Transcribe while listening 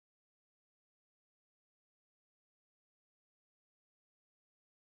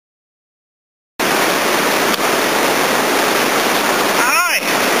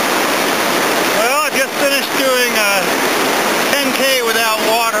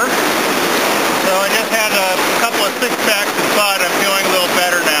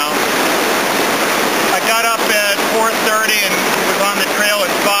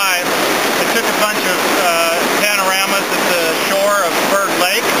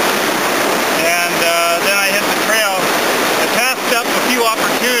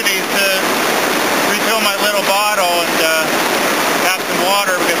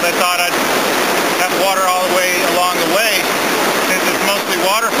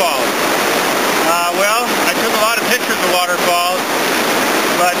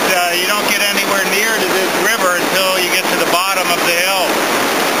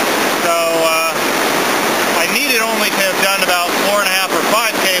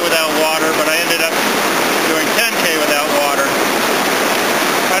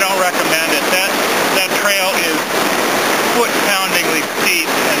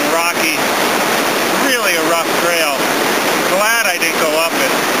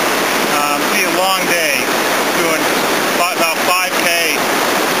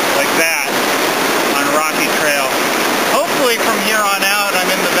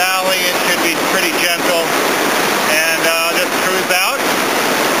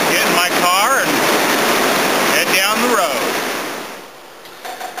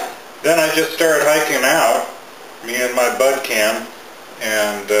then I just started hiking out, me and my bud cam,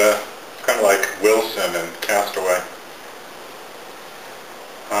 and kind of like Wilson and Castaway.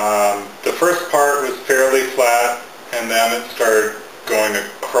 The first part was fairly flat, and then it started going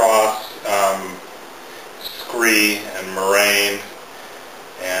across scree and moraine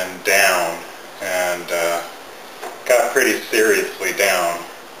and down, and got pretty seriously down.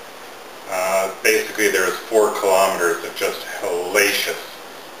 Basically there was 4 kilometers of just hellacious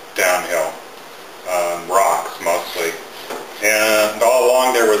downhill, rocks mostly, and all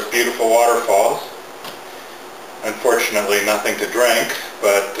along there was beautiful waterfalls. Unfortunately nothing to drink,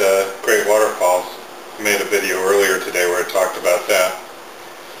 but great waterfalls. I made a video earlier today where I talked about that.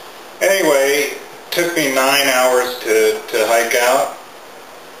 Anyway, it took me 9 hours to hike out,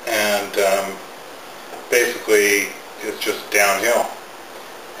 and basically it's just downhill,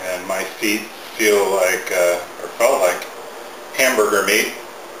 and my feet feel like, or felt like, hamburger meat.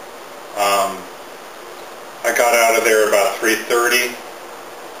 I got out of there about 3:30,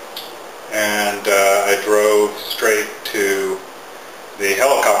 and I drove straight to the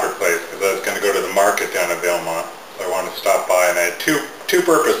helicopter place because I was going to go to the market down in Valemont. So I wanted to stop by, and I had two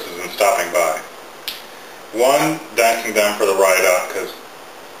purposes in stopping by. One, thanking them for the ride up, because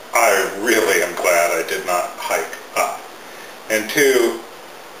I really am glad I did not hike up. And 2,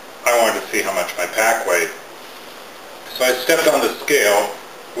 I wanted to see how much my pack weighed. So I stepped on the scale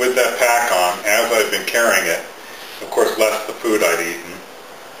with that pack on as I've been carrying it, of course less the food I'd eaten,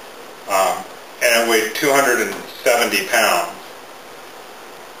 and it weighed 270 pounds.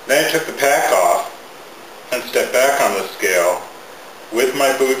 Then I took the pack off and stepped back on the scale. With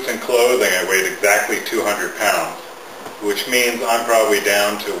my boots and clothing, I weighed exactly 200 pounds, which means I'm probably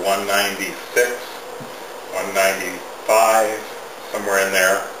down to 196, 195, somewhere in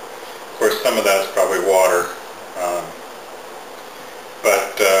there. Of course, some of that's probably water.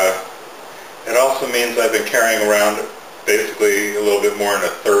 But it also means I've been carrying around basically a little bit more than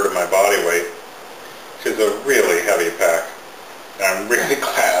 1/3 of my body weight, which is a really heavy pack. And I'm really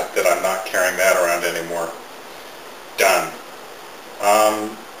glad that I'm not carrying that around anymore. Done.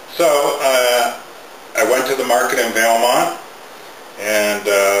 So I went to the market in Valemont and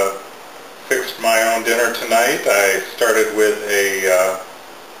fixed my own dinner tonight. I started with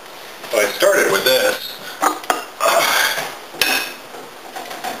I started with this.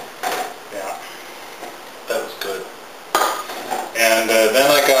 Yeah, that was good. And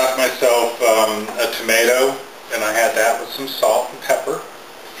then I got myself a tomato, and I had that with some salt and pepper.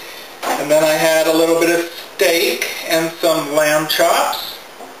 And then I had a little bit of steak and some lamb chops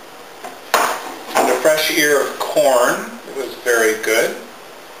and a fresh ear of corn. It was very good.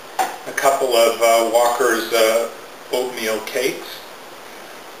 A couple of Walker's oatmeal cakes.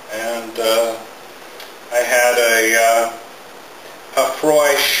 And I had a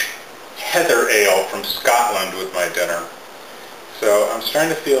Froish heather ale from Scotland with my dinner. So I'm starting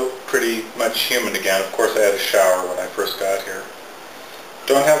to feel pretty much human again. Of course I had a shower when I first got here.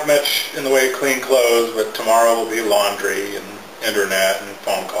 Don't have much in the way of clean clothes, but tomorrow will be laundry and internet and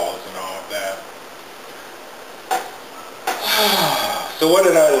phone calls and all of that. So what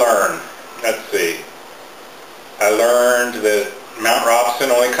did I learn? Let's see. I learned that Mount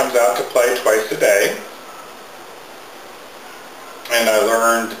Robson only comes out to play twice a day. And I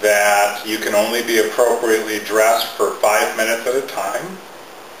learned that you can only be appropriately dressed for 5 minutes at a time.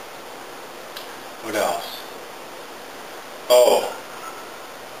 What else? Oh.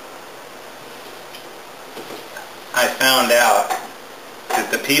 I found out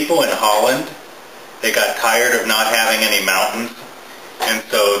that the people in Holland, they got tired of not having any mountains, and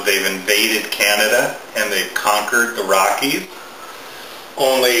so they've invaded Canada and they've conquered the Rockies.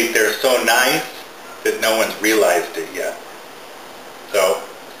 Only they're so nice that no one's realized it yet. So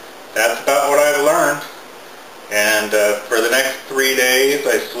that's about what I've learned. And for the next 3 days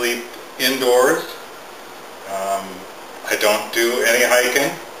I sleep indoors. I don't do any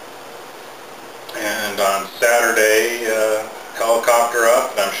hiking. And on Saturday, helicopter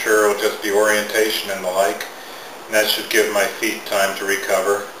up, and I'm sure it'll just be orientation and the like. And that should give my feet time to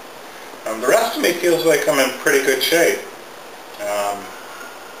recover. The rest of me feels like I'm in pretty good shape.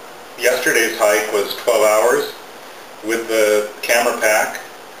 Yesterday's hike was 12 hours with the camera pack.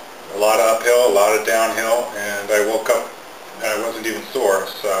 A lot of uphill, a lot of downhill, and I woke up and I wasn't even sore.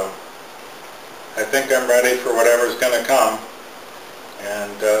 So I think I'm ready for whatever's going to come.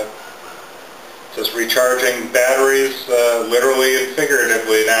 And just recharging batteries literally and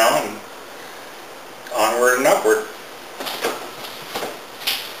figuratively now, and onward and upward.